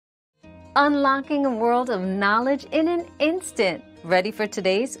unlocking a world of knowledge in an instant. Ready for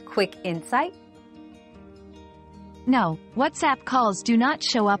today's quick insight? No, WhatsApp calls do not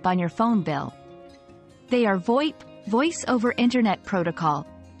show up on your phone bill. They are VoIP, Voice over Internet Protocol,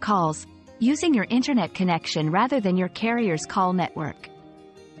 calls, using your internet connection rather than your carrier's call network.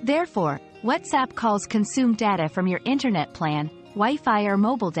 Therefore, WhatsApp calls consume data from your internet plan, Wi-Fi or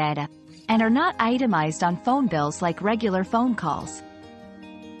mobile data, and are not itemized on phone bills like regular phone calls.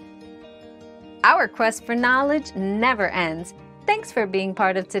 Our quest for knowledge never ends. Thanks for being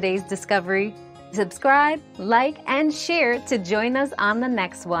part of today's discovery. Subscribe, like, and share to join us on the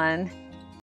next one.